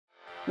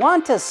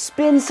Want to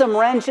spin some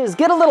wrenches,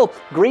 get a little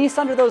grease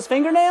under those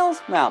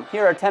fingernails? Well,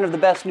 here are 10 of the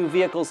best new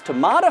vehicles to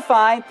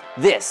modify.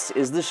 This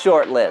is the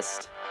short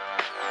list.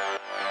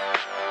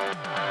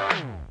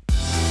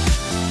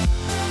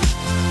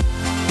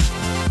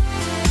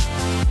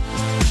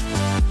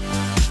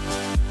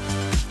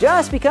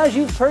 Just because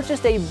you've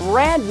purchased a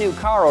brand new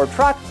car or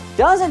truck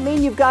doesn't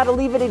mean you've got to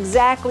leave it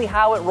exactly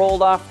how it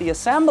rolled off the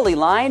assembly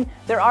line.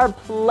 There are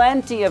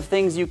plenty of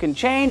things you can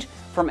change,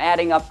 from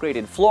adding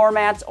upgraded floor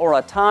mats or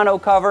a tonneau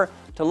cover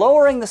to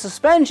lowering the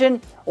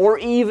suspension or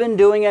even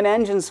doing an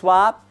engine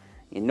swap.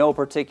 In no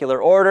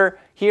particular order,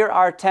 here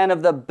are 10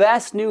 of the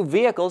best new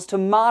vehicles to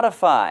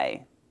modify.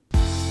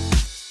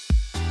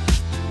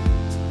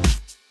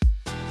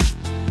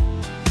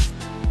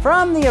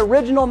 From the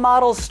original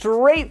model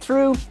straight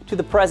through to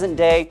the present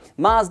day,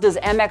 Mazda's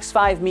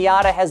MX-5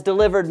 Miata has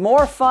delivered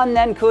more fun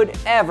than could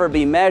ever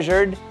be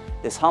measured.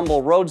 This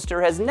humble roadster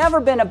has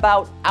never been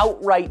about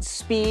outright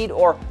speed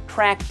or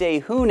track day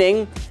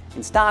hooning.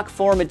 In stock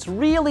form, it's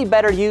really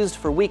better used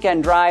for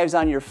weekend drives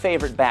on your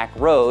favorite back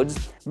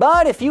roads.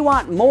 But if you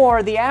want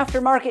more, the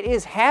aftermarket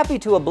is happy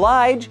to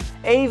oblige.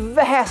 A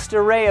vast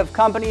array of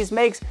companies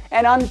makes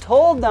an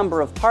untold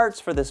number of parts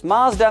for this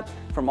Mazda,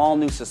 from all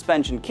new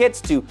suspension kits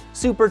to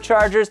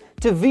superchargers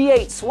to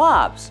V8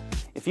 swaps.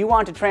 If you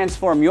want to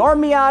transform your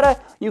Miata,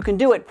 you can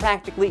do it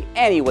practically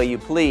any way you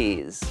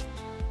please.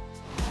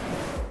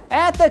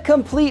 At the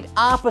complete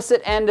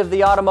opposite end of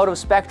the automotive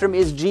spectrum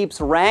is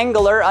Jeep's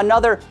Wrangler,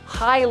 another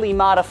highly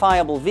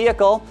modifiable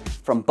vehicle.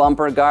 From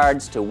bumper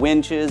guards to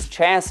winches,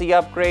 chassis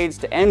upgrades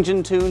to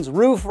engine tunes,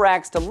 roof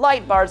racks to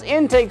light bars,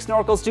 intake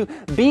snorkels to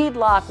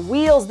beadlock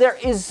wheels, there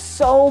is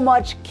so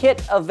much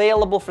kit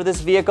available for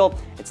this vehicle,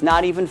 it's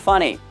not even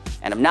funny.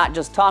 And I'm not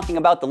just talking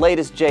about the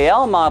latest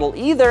JL model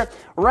either.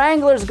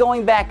 Wranglers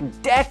going back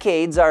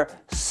decades are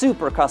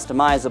super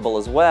customizable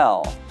as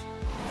well.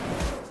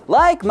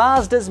 Like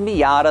Mazda's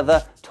Miata,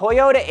 the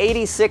Toyota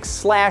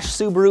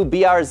 86/Subaru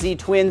BRZ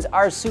twins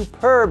are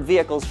superb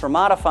vehicles for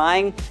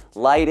modifying.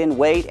 Light in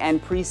weight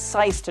and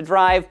precise to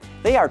drive,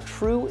 they are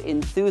true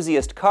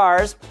enthusiast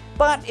cars.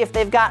 But if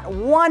they've got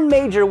one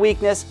major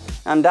weakness,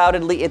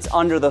 undoubtedly it's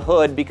under the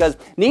hood, because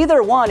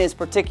neither one is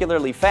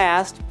particularly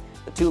fast.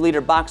 The 2-liter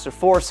boxer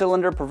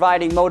 4-cylinder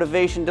providing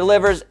motivation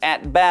delivers,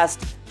 at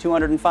best,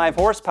 205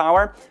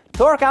 horsepower.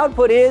 Torque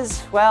output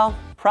is, well,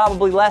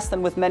 probably less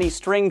than with many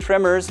string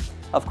trimmers.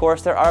 Of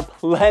course, there are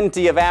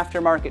plenty of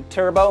aftermarket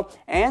turbo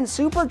and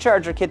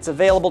supercharger kits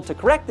available to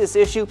correct this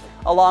issue,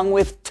 along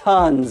with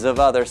tons of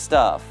other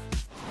stuff.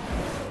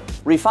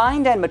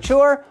 Refined and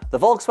mature, the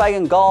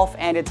Volkswagen Golf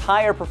and its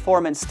higher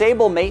performance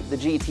stablemate, the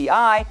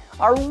GTI,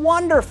 are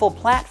wonderful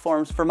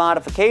platforms for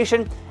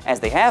modification,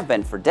 as they have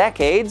been for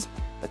decades.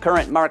 The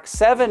current Mark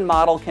 7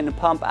 model can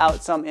pump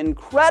out some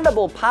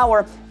incredible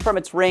power from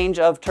its range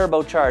of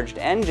turbocharged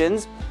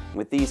engines.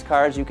 With these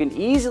cars, you can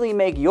easily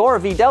make your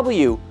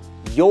VW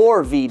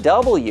your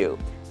VW.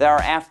 There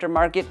are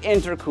aftermarket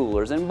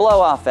intercoolers and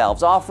blow-off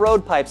valves,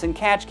 off-road pipes and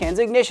catch cans,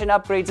 ignition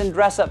upgrades and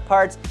dress-up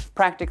parts,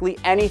 practically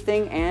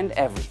anything and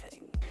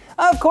everything.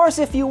 Of course,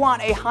 if you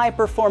want a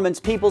high-performance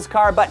people's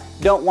car but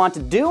don't want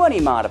to do any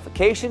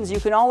modifications, you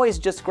can always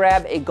just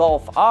grab a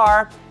Golf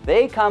R.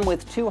 They come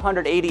with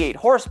 288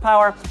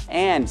 horsepower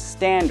and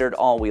standard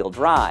all-wheel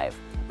drive.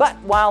 But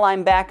while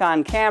I'm back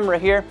on camera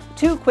here,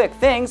 2 quick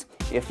things.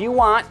 If you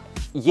want,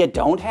 you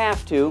don't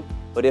have to,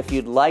 but if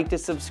you'd like to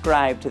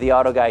subscribe to the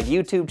AutoGuide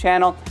YouTube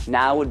channel,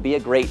 now would be a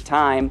great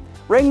time.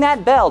 Ring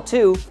that bell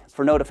too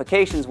for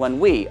notifications when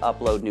we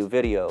upload new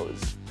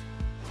videos.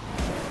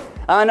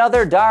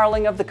 Another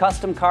darling of the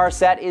custom car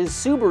set is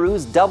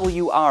Subaru's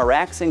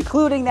WRX,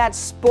 including that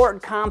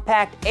sport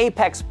compact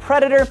Apex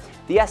Predator,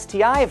 the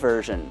STI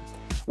version.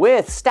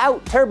 With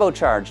stout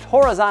turbocharged,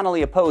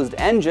 horizontally opposed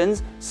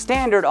engines,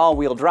 standard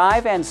all-wheel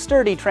drive, and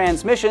sturdy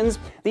transmissions,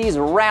 these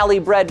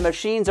rally-bred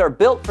machines are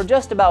built for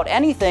just about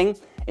anything,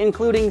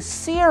 including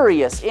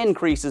serious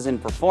increases in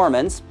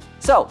performance.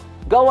 So,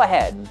 go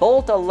ahead,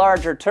 bolt a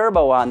larger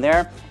turbo on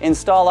there,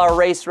 install our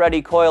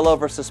race-ready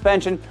coil-over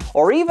suspension,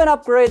 or even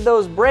upgrade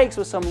those brakes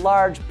with some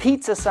large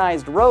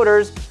pizza-sized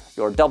rotors.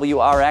 Your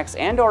WRX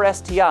and/or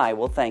STI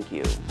will thank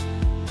you.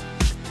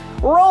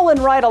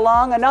 Rolling right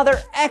along,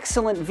 another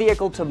excellent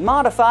vehicle to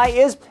modify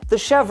is the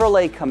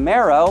Chevrolet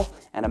Camaro.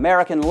 An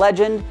American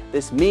legend,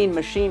 this mean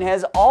machine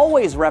has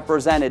always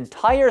represented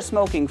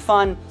tire-smoking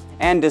fun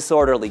and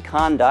disorderly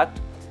conduct.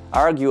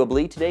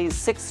 Arguably, today's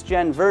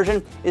 6th-gen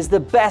version is the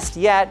best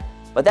yet,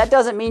 but that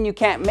doesn't mean you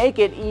can't make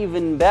it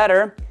even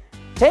better.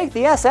 Take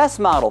the SS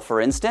model, for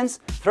instance.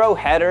 Throw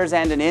headers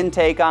and an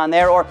intake on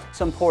there, or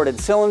some ported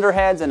cylinder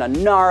heads and a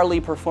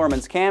gnarly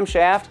performance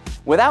camshaft.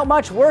 Without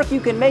much work, you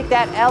can make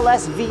that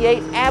LS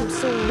V8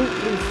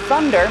 absolutely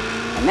thunder,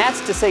 and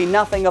that's to say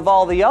nothing of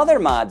all the other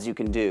mods you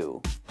can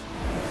do.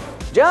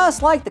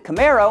 Just like the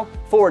Camaro,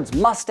 Ford's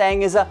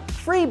Mustang is a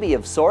freebie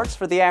of sorts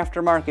for the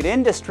aftermarket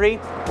industry.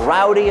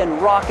 Rowdy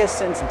and raucous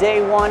since day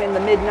one in the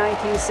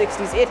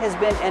mid-1960s, it has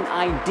been an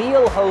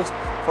ideal host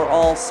for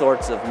all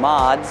sorts of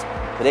mods.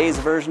 Today's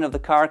version of the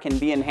car can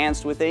be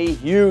enhanced with a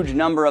huge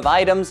number of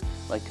items,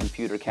 like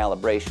computer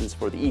calibrations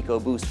for the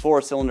EcoBoost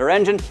 4-cylinder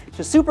engine,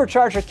 to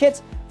supercharger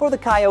kits for the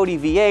Coyote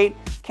V8,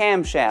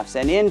 camshafts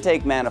and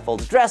intake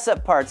manifolds,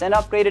 dress-up parts, and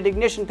upgraded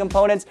ignition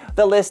components.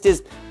 The list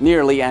is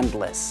nearly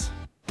endless.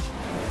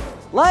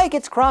 Like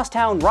its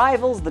crosstown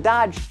rivals, the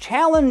Dodge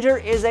Challenger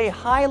is a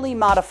highly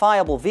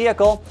modifiable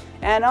vehicle.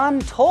 An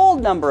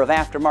untold number of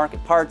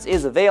aftermarket parts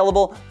is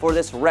available for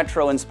this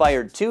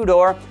retro-inspired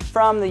two-door,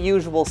 from the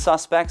usual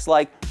suspects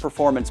like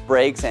performance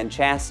brakes and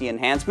chassis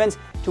enhancements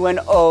to an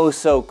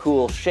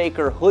oh-so-cool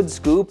shaker hood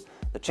scoop.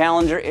 The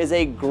Challenger is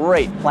a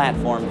great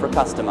platform for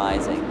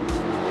customizing.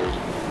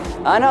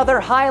 Another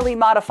highly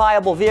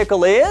modifiable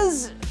vehicle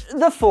is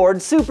the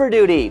Ford Super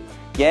Duty.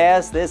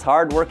 Yes, this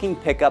hard-working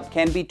pickup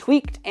can be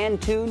tweaked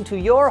and tuned to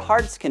your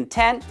heart's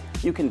content.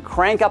 You can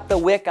crank up the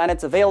wick on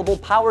its available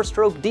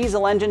Power-Stroke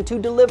diesel engine to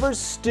deliver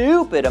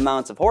stupid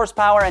amounts of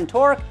horsepower and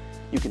torque.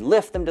 You can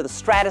lift them to the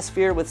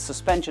stratosphere with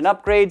suspension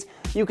upgrades.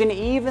 You can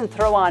even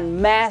throw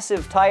on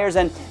massive tires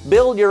and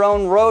build your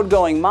own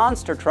road-going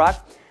monster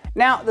truck.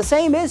 Now, the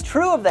same is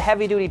true of the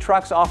heavy-duty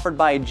trucks offered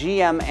by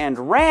GM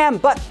and Ram,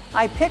 but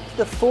I picked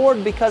the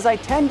Ford because I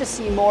tend to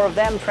see more of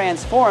them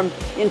transformed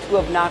into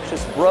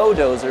obnoxious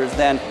bro-dozers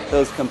than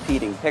those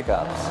competing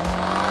pickups.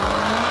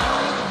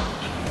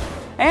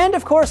 And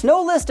of course,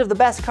 no list of the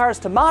best cars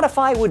to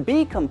modify would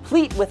be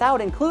complete without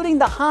including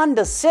the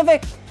Honda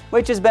Civic,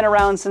 which has been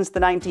around since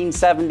the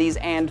 1970s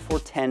and for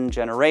 10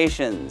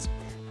 generations.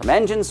 From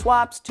engine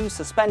swaps to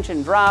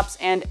suspension drops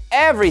and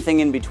everything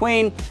in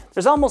between,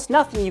 there's almost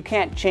nothing you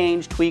can't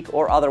change, tweak,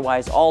 or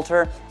otherwise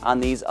alter on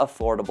these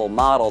affordable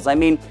models. I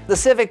mean, the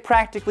Civic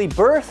practically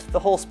birthed the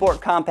whole sport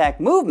compact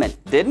movement,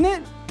 didn't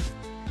it?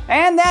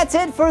 And that's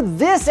it for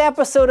this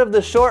episode of The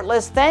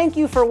Shortlist. Thank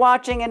you for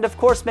watching, and of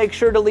course make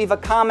sure to leave a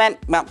comment,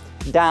 well,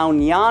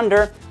 down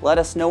yonder. Let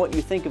us know what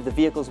you think of the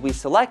vehicles we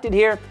selected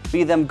here,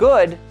 be them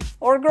good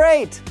or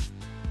great.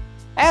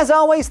 As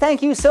always,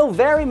 thank you so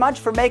very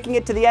much for making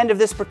it to the end of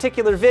this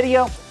particular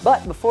video.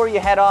 But before you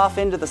head off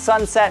into the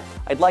sunset,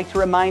 I'd like to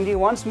remind you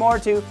once more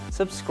to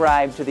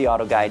subscribe to the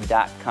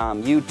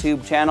AutoGuide.com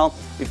YouTube channel.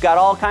 We've got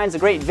all kinds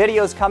of great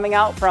videos coming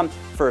out, from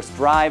first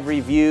drive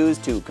reviews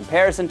to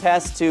comparison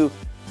tests to,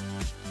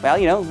 well,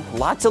 you know,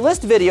 lots of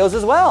list videos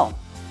as well.